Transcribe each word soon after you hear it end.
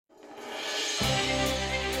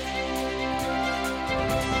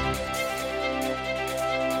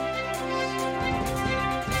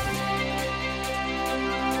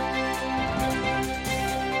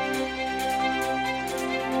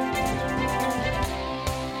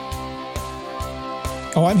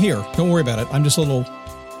Oh, I'm here. Don't worry about it. I'm just a little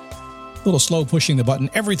slow pushing the button.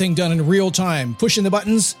 Everything done in real time. Pushing the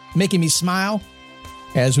buttons, making me smile.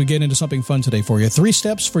 As we get into something fun today for you. 3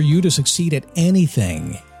 steps for you to succeed at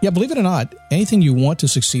anything. Yeah, believe it or not, anything you want to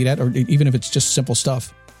succeed at, or even if it's just simple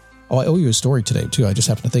stuff. Oh, I owe you a story today, too. I just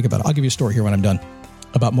happened to think about it. I'll give you a story here when I'm done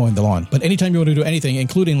about mowing the lawn. But anytime you want to do anything,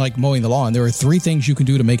 including like mowing the lawn, there are 3 things you can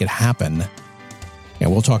do to make it happen.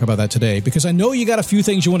 And we'll talk about that today because I know you got a few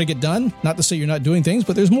things you want to get done. Not to say you're not doing things,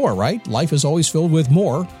 but there's more, right? Life is always filled with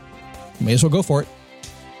more. You may as well go for it.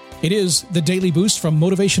 It is the Daily Boost from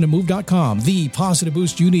motivationtomove.com, the positive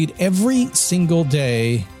boost you need every single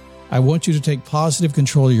day. I want you to take positive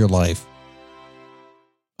control of your life.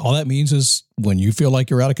 All that means is when you feel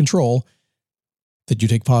like you're out of control, that you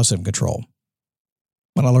take positive control.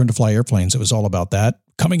 When I learned to fly airplanes, it was all about that.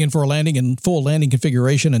 Coming in for a landing in full landing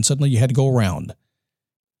configuration, and suddenly you had to go around.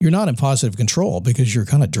 You're not in positive control because you're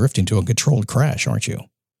kind of drifting to a controlled crash, aren't you?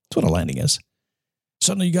 That's what a landing is.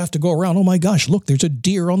 Suddenly you have to go around. Oh my gosh, look, there's a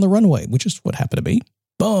deer on the runway, which is what happened to me.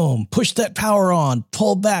 Boom, push that power on,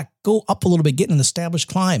 pull back, go up a little bit, get an established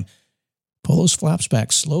climb. Pull those flaps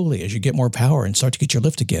back slowly as you get more power and start to get your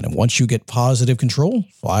lift again. And once you get positive control,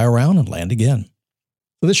 fly around and land again.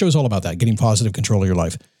 So this show is all about that, getting positive control of your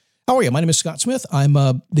life. How are you? My name is Scott Smith. I'm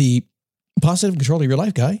the positive control of your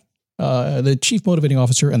life guy, the chief motivating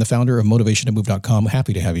officer and the founder of motivationtomove.com.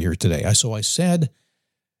 Happy to have you here today. So I said,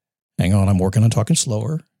 hang on, I'm working on talking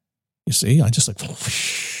slower. You see, I just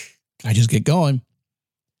just get going.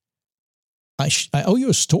 I owe you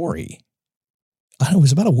a story. I don't know, it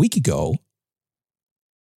was about a week ago,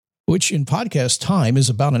 which in podcast time is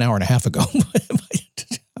about an hour and a half ago.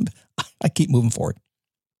 I keep moving forward.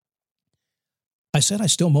 I said I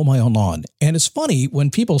still mow my own lawn. And it's funny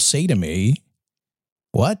when people say to me,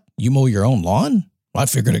 what? You mow your own lawn? Well, I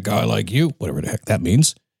figured a guy like you, whatever the heck that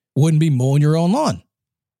means, wouldn't be mowing your own lawn.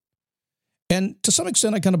 And to some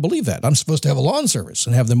extent, I kind of believe that. I'm supposed to have a lawn service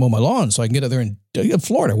and have them mow my lawn so I can get out there in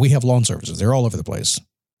Florida. We have lawn services. They're all over the place,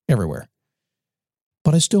 everywhere.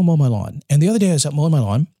 But I still mow my lawn. And the other day I was out mowing my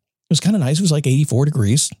lawn. It was kind of nice. It was like 84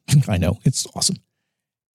 degrees. I know, it's awesome.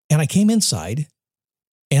 And I came inside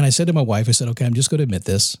and I said to my wife, I said, okay, I'm just going to admit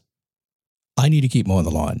this. I need to keep mowing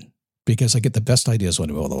the lawn because I get the best ideas when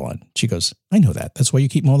I mow the lawn. She goes, I know that. That's why you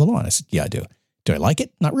keep mowing the lawn. I said, yeah, I do. Do I like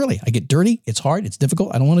it? Not really. I get dirty. It's hard. It's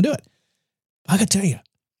difficult. I don't want to do it. I got to tell you,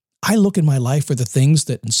 I look in my life for the things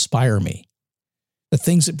that inspire me. The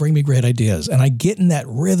things that bring me great ideas. And I get in that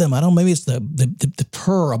rhythm. I don't know, maybe it's the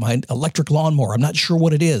purr of my electric lawnmower. I'm not sure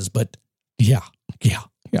what it is, but yeah.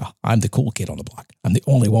 I'm the cool kid on the block. I'm the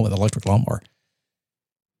only one with an electric lawnmower.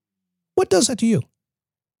 What does that to you?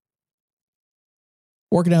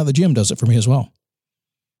 Working out of the gym does it for me as well.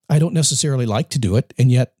 I don't necessarily like to do it,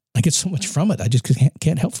 and yet I get so much from it. I just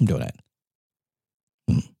can't help from doing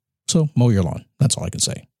it. So mow your lawn. That's all I can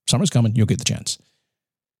say. Summer's coming. You'll get the chance.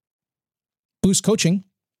 Boost Coaching.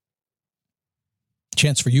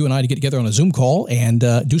 Chance for you and I to get together on a Zoom call and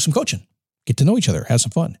do some coaching. Get to know each other, have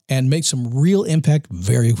some fun, and make some real impact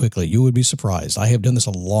very quickly. You would be surprised. I have done this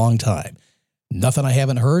a long time. Nothing I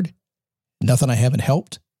haven't heard, nothing I haven't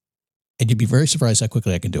helped, and you'd be very surprised how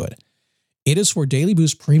quickly I can do it. It is for Daily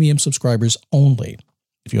Boost Premium subscribers only.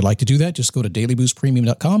 If you'd like to do that, just go to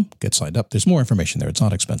dailyboostpremium.com, get signed up. There's more information there. It's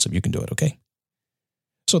not expensive. You can do it, okay?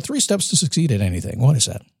 So 3 steps to succeed at anything. What is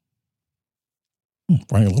that?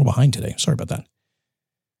 Running a little behind today. Sorry about that.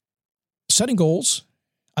 Setting goals.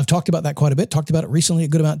 I've talked about that quite a bit. Talked about it recently a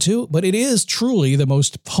good amount too. But it is truly the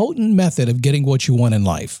most potent method of getting what you want in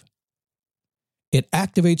life. It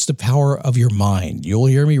activates the power of your mind. You'll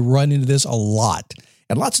hear me run into this a lot.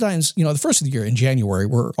 And lots of times, the first of the year in January,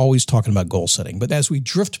 we're always talking about goal setting. But as we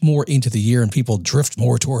drift more into the year and people drift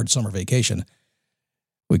more toward summer vacation,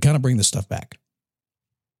 we kind of bring this stuff back.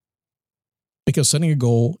 Because setting a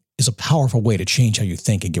goal is a powerful way to change how you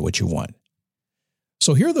think and get what you want.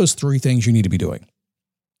 So here are those 3 things you need to be doing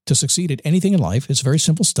to succeed at anything in life. It's very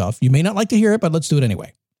simple stuff. You may not like to hear it, but let's do it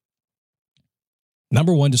anyway.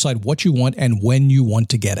 Number 1, decide what you want and when you want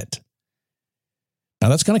to get it. Now,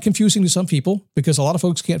 that's kind of confusing to some people because a lot of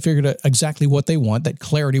folks can't figure out exactly what they want, that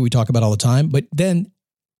clarity we talk about all the time. But then,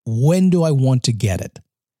 when do I want to get it?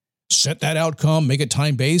 Set that outcome, make it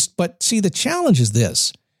time-based. But see, the challenge is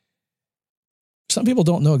this. Some people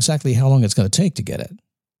don't know exactly how long it's going to take to get it.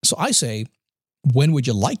 So I say, when would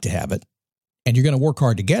you like to have it? And you're going to work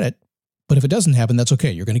hard to get it. But if it doesn't happen, that's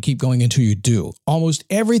okay. You're going to keep going until you do. Almost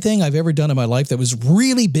everything I've ever done in my life that was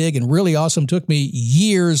really big and really awesome took me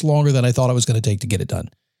years longer than I thought it was going to take to get it done.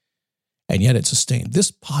 And yet it sustained.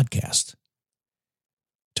 This podcast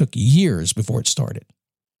took years before it started.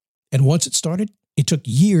 And once it started, it took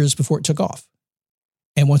years before it took off.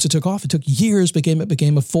 And once it took off, it took years, it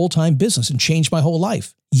became a full-time business and changed my whole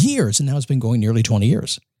life. Years, and now it's been going nearly 20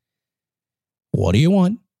 years. What do you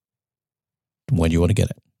want? When do you want to get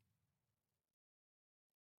it?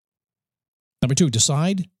 Number 2,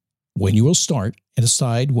 decide when you will start and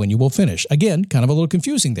decide when you will finish. Again, kind of a little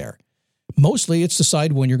confusing there. Mostly it's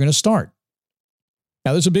decide when you're going to start.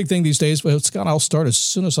 Now, there's a big thing these days, but Scott, I'll start as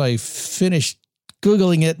soon as I finish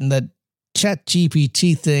Googling it, and that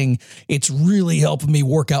ChatGPT thing, it's really helping me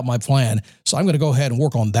work out my plan. So I'm going to go ahead and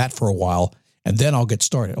work on that for a while, and then I'll get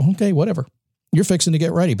started. Okay, whatever. You're fixing to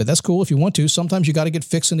get ready, but that's cool if you want to. Sometimes you got to get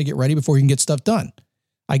fixing to get ready before you can get stuff done.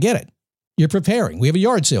 I get it. You're preparing. We have a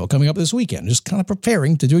yard sale coming up this weekend. Just kind of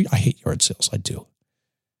preparing to do. I hate yard sales. I do.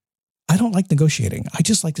 I don't like negotiating. I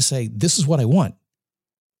just like to say, this is what I want.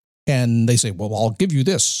 And they say, well, I'll give you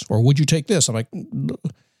this, or would you take this? I'm like,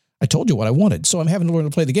 I told you what I wanted, so I'm having to learn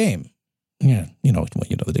to play the game. Yeah, you know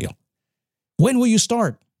the deal. When will you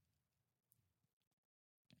start?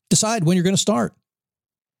 Decide when you're going to start.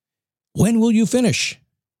 When will you finish?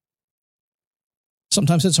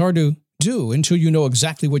 Sometimes it's hard to do until you know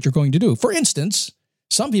exactly what you're going to do. For instance,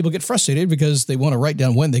 some people get frustrated because they want to write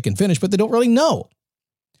down when they can finish, but they don't really know.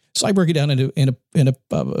 So I break it down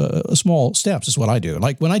into small steps is what I do.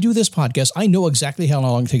 Like when I do this podcast, I know exactly how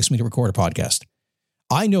long it takes me to record a podcast.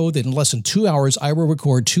 I know that in less than 2 hours, I will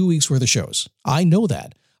record 2 weeks worth of shows. I know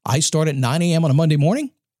that. I start at 9 a.m. on a Monday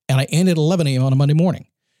morning, and I end at 11 a.m. on a Monday morning.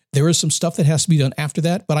 There is some stuff that has to be done after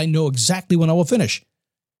that, but I know exactly when I will finish.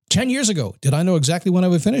 10 years ago, did I know exactly when I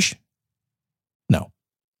would finish? No,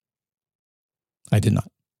 I did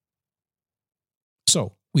not.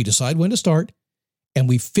 So we decide when to start, and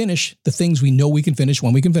we finish the things we know we can finish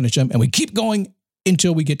when we can finish them, and we keep going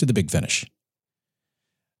until we get to the big finish.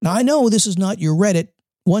 Now, I know this is not your Reddit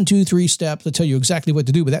 1, 2, 3 steps that tell you exactly what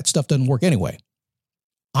to do, but that stuff doesn't work anyway.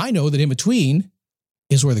 I know that in between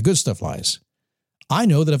is where the good stuff lies. I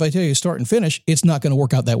know that if I tell you start and finish, it's not going to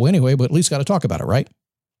work out that way anyway, but at least got to talk about it, right?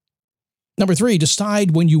 Number 3,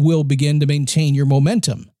 decide when you will begin to maintain your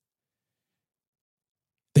momentum.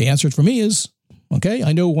 The answer for me is, okay,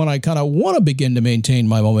 I know when I kind of want to begin to maintain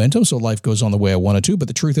my momentum, so life goes on the way I want it to, but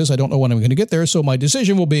the truth is I don't know when I'm going to get there, so my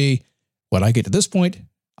decision will be, when I get to this point,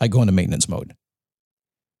 I go into maintenance mode.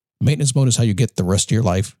 Maintenance mode is how you get the rest of your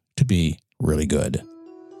life to be really good.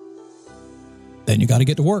 Then you got to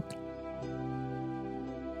get to work.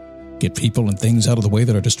 Get people and things out of the way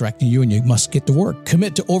that are distracting you, and you must get to work.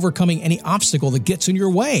 Commit to overcoming any obstacle that gets in your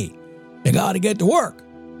way. You got to get to work.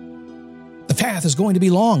 The path is going to be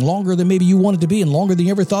long, longer than maybe you want it to be, and longer than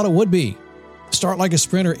you ever thought it would be. Start like a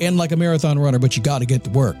sprinter, end like a marathon runner, but you got to get to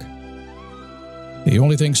work. The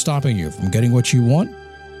only thing stopping you from getting what you want,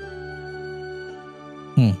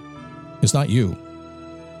 it's not you.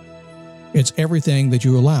 It's everything that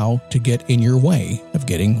you allow to get in your way of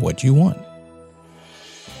getting what you want.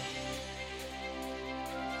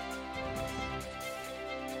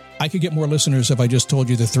 I could get more listeners if I just told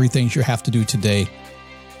you the 3 things you have to do today.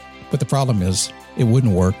 But the problem is, it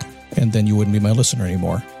wouldn't work, and then you wouldn't be my listener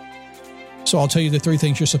anymore. So I'll tell you the 3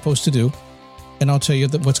 things you're supposed to do, and I'll tell you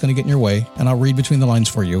what's going to get in your way, and I'll read between the lines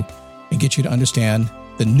for you and get you to understand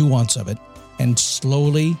the nuance of it and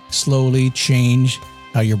slowly change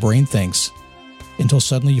how your brain thinks until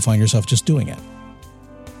suddenly you find yourself just doing it.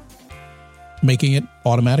 Making it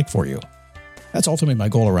automatic for you. That's ultimately my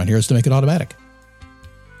goal around here, is to make it automatic.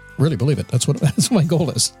 Really believe it. That's what my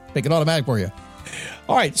goal is. Make it automatic for you.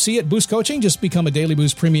 All right. See you at Boost Coaching. Just become a Daily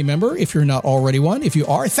Boost Premium member if you're not already one. If you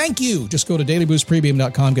are, thank you. Just go to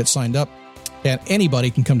dailyboostpremium.com, get signed up. And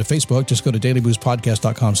anybody can come to Facebook. Just go to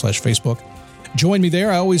dailyboostpodcast.com/Facebook. Join me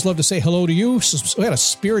there. I always love to say hello to you. We had a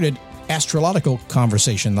spirited astrological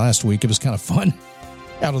conversation last week. It was kind of fun.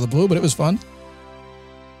 Out of the blue, but it was fun.